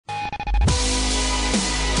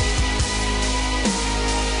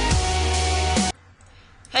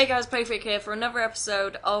Hey guys, PlayFreak here for another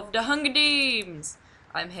episode of The Hunger Games.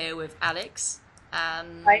 I'm here with Alex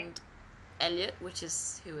and Hi. Elliot,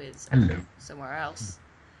 who is Hello. somewhere else.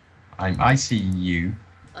 I see you.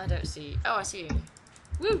 I don't see. Oh, I see you.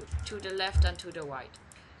 Woo! To the left and to the right.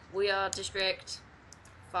 We are District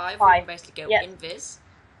 5. We can basically go invis.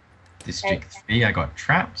 District 3, I got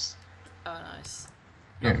traps. Oh, nice.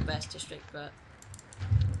 Not the best district, but.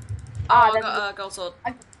 Ah, I got a gold sword.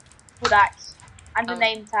 Wood axe. And a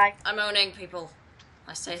name tag. I'm owning people.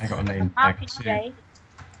 I say I got a that. name tag too.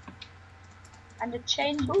 And a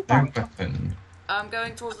chain No bullfight. weapon. I'm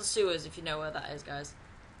going towards the sewers if you know where that is, guys.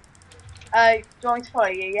 Do you want me to follow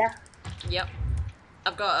you, yeah? Yep.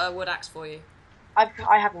 I've got a wood axe for you. I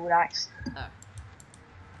have a wood axe. Oh.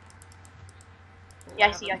 Yeah,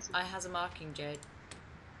 I see. I has a marking jade.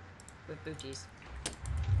 With booties.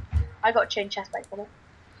 I got a chain chest plate for it.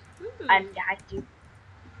 Ooh. And yeah, I do.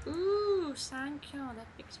 Ooh, thank you. That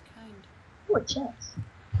makes you kind. Ooh, a chest.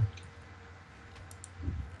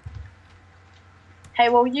 Hey,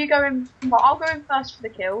 well, you go in. Well, I'll go in first for the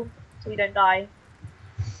kill, so you don't die.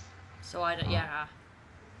 So I don't. Yeah.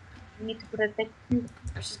 You need to put a thing.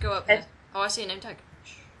 Let's just go up there. Oh, I see a name tag.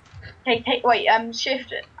 Hey, wait,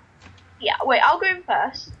 shift it. Yeah, wait, I'll go in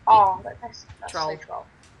first. Oh, that's Troll. so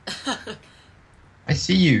troll. I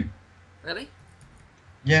see you. Really?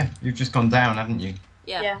 Yeah, you've just gone down, haven't you?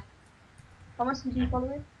 Yeah. How much did you follow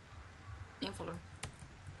me? Yeah, follow.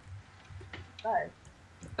 No.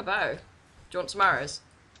 A bow. Do you want some arrows?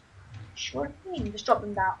 Sure thing. Just drop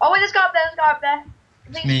them down. Oh wait, there's a guy up there.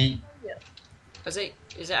 It's me. Is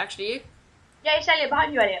it actually you? Yeah, it's Elliot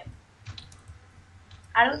behind you, Elliot.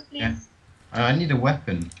 Arrows, please. Yeah. I need a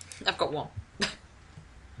weapon. I've got one.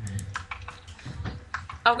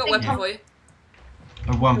 I've got a weapon for you.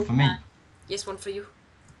 A one for me. Yes, one for you.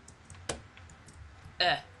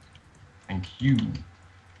 Thank you.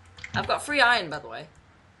 I've got 3 iron, by the way.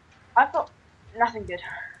 I've got nothing good.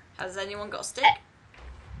 Has anyone got a stick?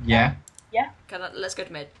 Yeah. Yeah. Let's go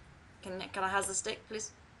to mid. Can I have the stick,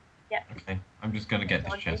 please? Yeah. Okay, I'm just gonna get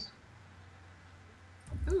this chest.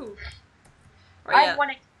 Ooh. I Right, have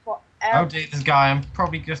one extra. Oh dear, this guy. I'm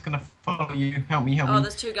probably just gonna follow you. Help me, help Oh, me.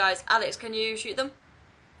 there's 2 guys. Alex, can you shoot them?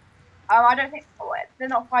 I don't think they're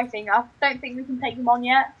not fighting. I don't think we can take them on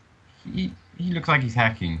yet. He looks like he's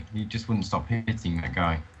hacking. He just wouldn't stop hitting that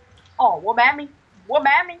guy. Oh, what about me? What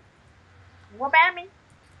about me? What about me?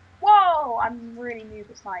 Whoa! I'm really new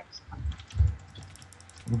to snipes.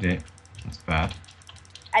 Oh dear, that's bad.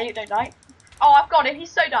 Elliot, don't die. Oh, I've got him.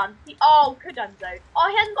 He's so done. Good done, though. Oh,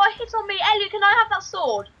 he hasn't got a hit on me. Elliot, can I have that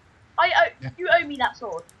sword? You owe me that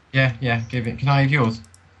sword. Yeah, give it. Can I have yours?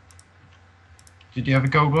 Did you have a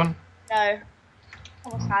gold one? No.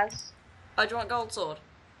 Thomas has. Oh, do you want gold sword?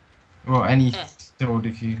 Well, any sword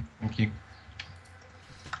if you. Thank you.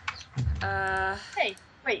 Hey,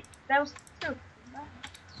 wait. There was 2.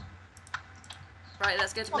 Right,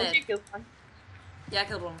 let's go to Oh, mid. you killed one. Yeah, I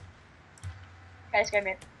killed one. Okay, let's go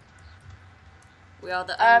mid. We are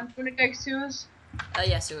the. Do you wanna go sewers?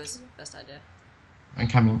 Yeah, sewers. Best idea. I'm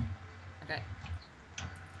coming. Okay.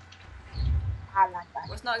 I like that.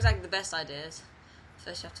 Well, it's not exactly the best ideas.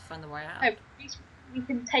 First, you have to find the way out. No, at least we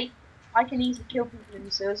can take. I can easily kill people in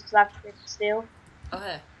the sewers because I have to steal. Oh,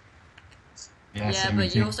 here. Yeah, Yeah,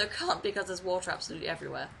 but you also can't because there's water absolutely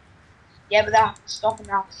everywhere. Yeah, but they have to stop and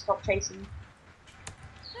they have to stop chasing.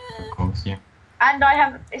 Of course, yeah. And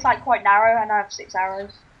it's like quite narrow, and I have 6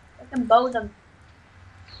 arrows. I can bow them.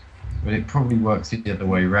 But it probably works the other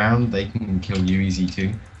way around. They can kill you easy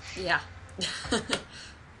too. Yeah.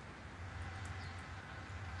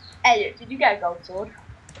 Elliot, did you get a gold sword?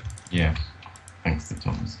 Yeah. Thanks to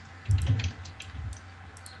Thomas.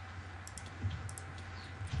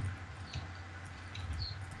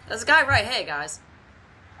 There's a guy right here, guys.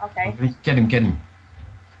 Okay. Get him.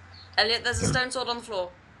 Elliot, there's a stone sword on the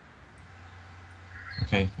floor.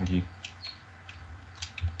 Okay, thank you.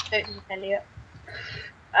 Don't think Elliot.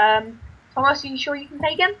 Thomas, are you sure you can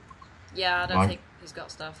take him? Yeah, I don't think he's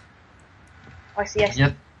got stuff. Oh, I see.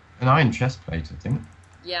 Yeah, an iron chest plate, I think.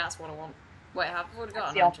 Yeah, that's what I want. Wait, I've already got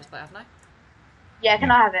That's an iron chest plate, haven't I? Yeah,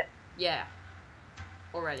 can I have it? Yeah.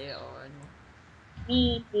 Already, or anymore.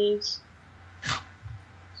 Me, please.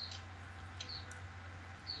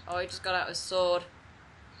 Oh, he just got out his sword.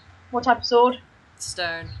 What type of sword?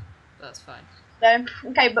 Stone. That's fine. No.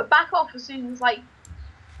 Okay, but back off as soon as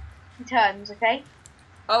he turns. Okay.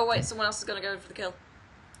 Oh wait, someone else is gonna go for the kill.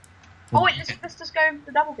 Oh wait, let's just go for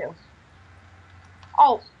the double kill.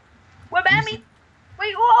 Oh, what about me?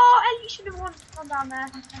 Wait, oh, Ellie should have gone down there.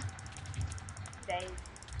 Dave.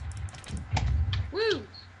 Woo!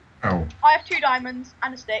 Oh. I have 2 diamonds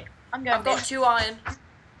and a stick. I'm going. I've got 2 iron.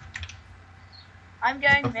 I'm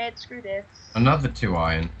going mid. Screw this. Another 2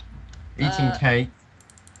 iron. Eating cake.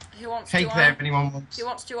 Who wants Cake 2 there iron? if anyone wants. Who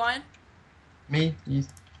wants 2 iron? Me? You?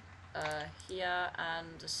 Here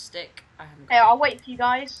and a stick. I haven't got. Hey, I'll wait for you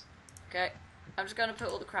guys. Okay. I'm just gonna put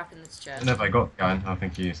all the crap in this I chest. don't know if I got the iron. Oh,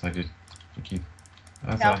 thank you. Yes, I did. Thank you.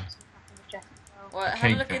 That's Okay, I'll put some crap in the chest as well. Well,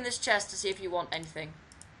 have a look in this chest to see if you want anything.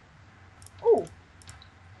 Ooh.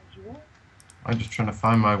 I'm just trying to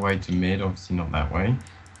find my way to mid. Obviously not that way.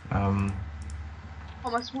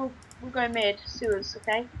 Thomas, we'll go mid. Sewers,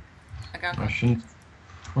 okay? Okay.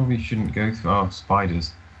 Probably shouldn't go through. Oh,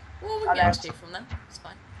 spiders. Well, we can get XP from them. It's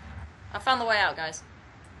fine. I found the way out, guys.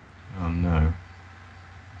 Oh no.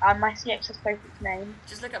 My CX has both its name.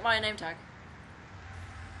 Just look at my name tag.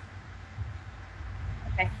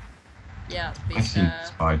 Okay. Yeah, I beast, see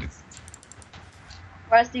spiders.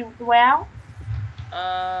 Where's the way out?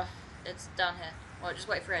 it's down here. Well, just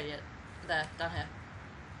wait for Elliot. There, down here.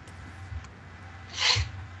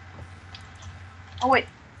 Oh wait.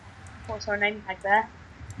 What's our name tag there?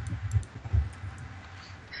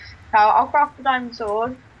 I'll craft the diamond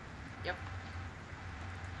sword. Yep.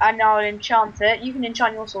 And I'll enchant it. You can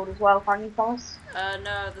enchant your sword as well, can't you, Thomas?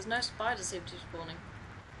 No, there's no spiders seem to be spawning.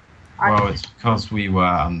 Well, it's because we were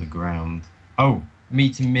underground. Oh,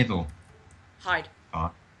 meet in middle. Hide.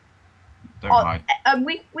 Oh, don't hide.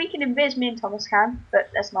 We can invis, me and Thomas can, but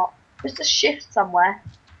let's not. Just a shift somewhere.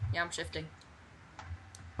 Yeah, I'm shifting.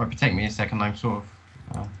 Might take me a second. I'm sort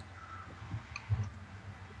of.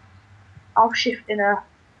 I'll shift in a.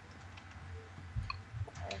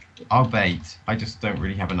 I'll bait. I just don't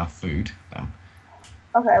really have enough food. Damn.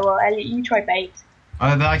 Okay, well, Elliot, you try bait. Oh,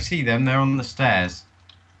 I see them. They're on the stairs.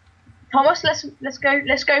 Thomas, let's go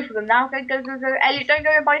for them now. Go. Elliot, don't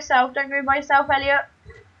go in by yourself. Don't go in by yourself, Elliot.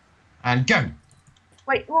 And go.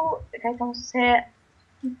 Wait, well, okay, Thomas is here.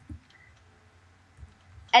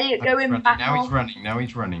 Elliot, go in back. Now he's running. Now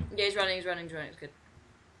he's running. Yeah, he's running. It's good.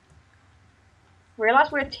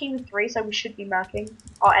 Realise we're a team of 3, so we should be murking.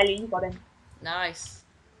 Oh, Elliot, you got him. Nice.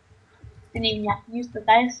 Didn't even have to use the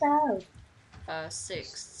dice out.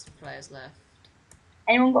 6 players left.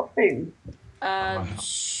 Anyone got food? Not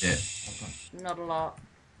a lot.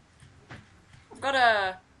 I've got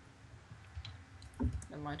a.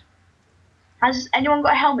 Never mind. Has anyone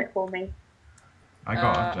got a helmet for me? I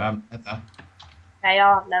got leather. Okay,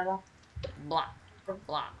 I'll have leather. Blah.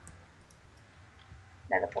 Blah.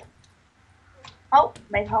 Leather. Oh,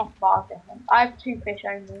 made half a bar different. I have 2 fish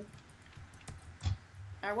only.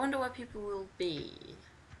 I wonder where people will be.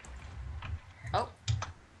 Oh.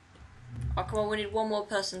 Oh, come on, we need one more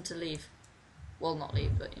person to leave. Well, not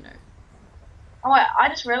leave, but you know. Oh wait, I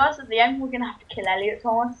just realised at the end we're going to have to kill Elliot,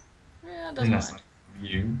 Thomas. Yeah, it doesn't mind.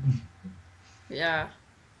 You. Yeah.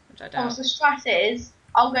 Which I doubt. Thomas, the strat is,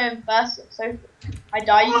 I'll go in first, so if I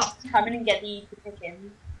die, you have to come in and get the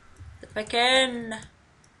pickings. The pickin'!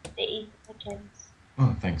 The pickings.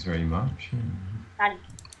 Oh, thanks very much. Daddy.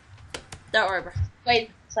 Don't worry, bro. Wait,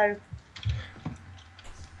 so...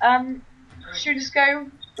 should we just go... Do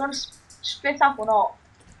you want to split up or not?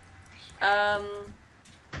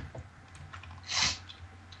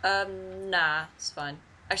 Nah, it's fine.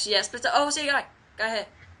 Actually, yeah, split up. Oh, see a guy. Guy here.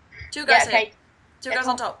 2 guys here. 2 guys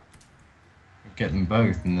on top. Get them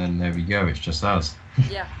both, and then there we go. It's just us.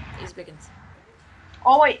 Yeah, easy pickings.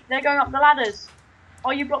 Oh wait, they're going up the ladders.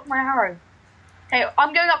 Oh, you blocked my arrow. Okay,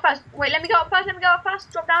 I'm going up first. Wait, let me go up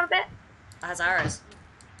first. Drop down a bit. That has arrows.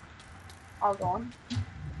 Oh, go on.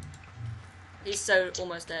 He's so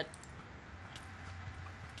almost dead.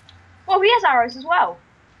 Oh, he has arrows as well.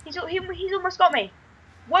 He's almost got me.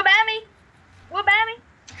 What about me?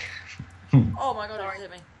 Oh my god, he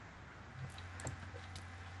hit me.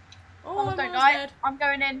 Oh, Thomas, I'm don't almost die. dead. I'm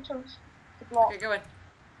going in to block. Okay, go in.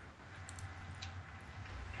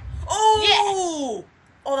 Oh! Yes!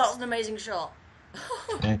 Oh, that was an amazing shot.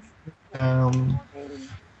 Okay. I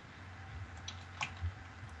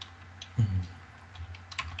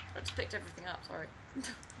just picked everything up, sorry.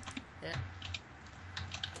 Yeah.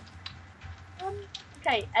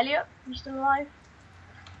 Okay, Elliot, you still alive?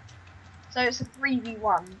 So it's a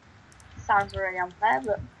 3v1. Sounds really unfair,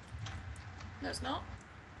 but No, it's not.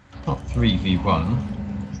 Not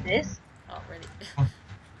 3v1. it's this. Oh, really?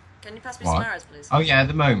 Can you pass me some arrows, please? Oh yeah, at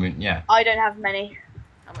the moment, yeah. I don't have many.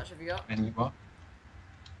 How much have you got? And you what?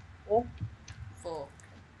 4. 4.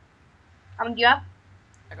 How many do you have?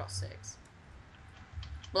 I got 6.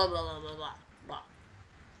 Blah, blah, blah, blah, blah, blah.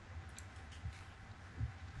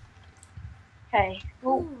 Okay.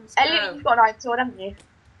 Well, Ooh, let's Elliot, go. you've got an iron sword, haven't you?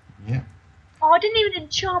 Yeah. Oh, I didn't even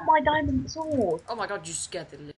enchant my diamond sword. Oh my god, you scared the